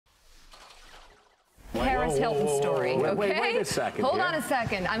Paris Hilton story, okay? Wait a second. Hold on a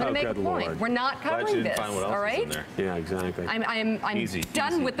second. I'm going to make a point. Lord. We're not covering this, all right? Yeah, exactly. I'm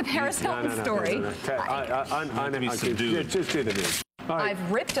done with the Paris Hilton story. Just do the news. Right.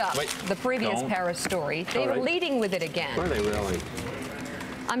 I've ripped up the previous Paris story. They were leading with it again. Are they really?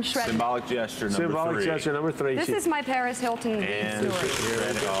 I'm shredding. Symbolic gesture number 3. Symbolic gesture number 3. This is my Paris Hilton story.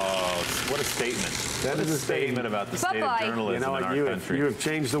 What a statement. That is a statement about the state of journalism in our country. You have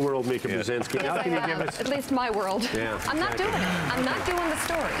changed the world, Mika Brzezinski. Now can you give us... At least my world. Yeah, I'm not doing it. I'm not doing the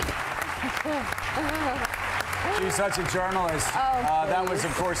story. She's such a journalist. That was,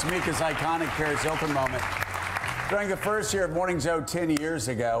 of course, Mika's iconic Paris Hilton moment. During the first year of Morning Joe 10 years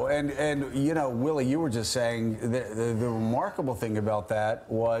ago, and you know, Willie, you were just saying the remarkable thing about that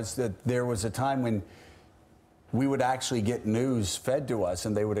was that there was a time when we would actually get news fed to us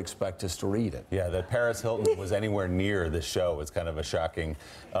and they would expect us to read it. Yeah, that Paris Hilton was anywhere near the show was kind of a shocking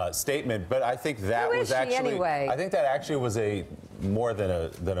statement, but I think that was actually anyway? I think that actually was a more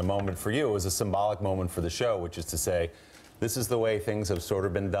than a moment for you. It was a symbolic moment for the show, which is to say, this is the way things have sort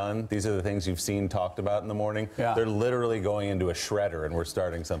of been done. These are the things you've seen talked about in the morning. Yeah. They're literally going into a shredder, and we're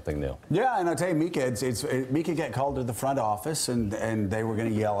starting something new. Yeah, and I'll tell you, Mika, Mika got called to the front office, and they were going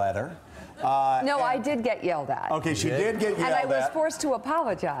to yell at her. No, I did get yelled at. Okay, she did get yelled at. And I was forced to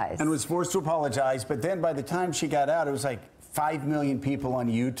apologize. And was forced to apologize, but then by the time she got out, it was like 5 million people on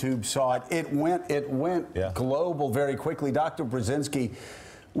YouTube saw it. It went global very quickly. Dr. Brzezinski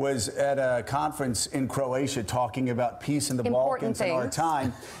was at a conference in Croatia talking about peace in the Balkans in our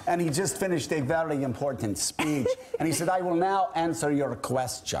time, and he just finished a very important speech, and he said, I will now answer your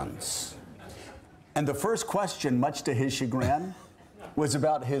questions. And the first question, much to his chagrin, was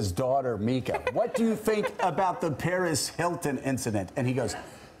about his daughter, Mika. What do you think about the Paris Hilton incident? And he goes,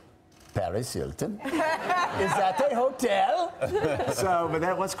 Paris Hilton? Is that a hotel? So, but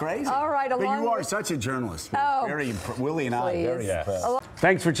that was crazy. All right, but you are such a journalist. Very Willie and I, very impressed.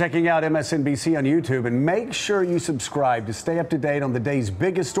 Thanks for checking out MSNBC on YouTube, and make sure you subscribe to stay up to date on the day's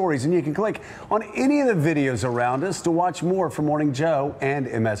biggest stories. And you can click on any of the videos around us to watch more from Morning Joe and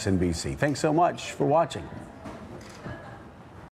MSNBC. Thanks so much for watching.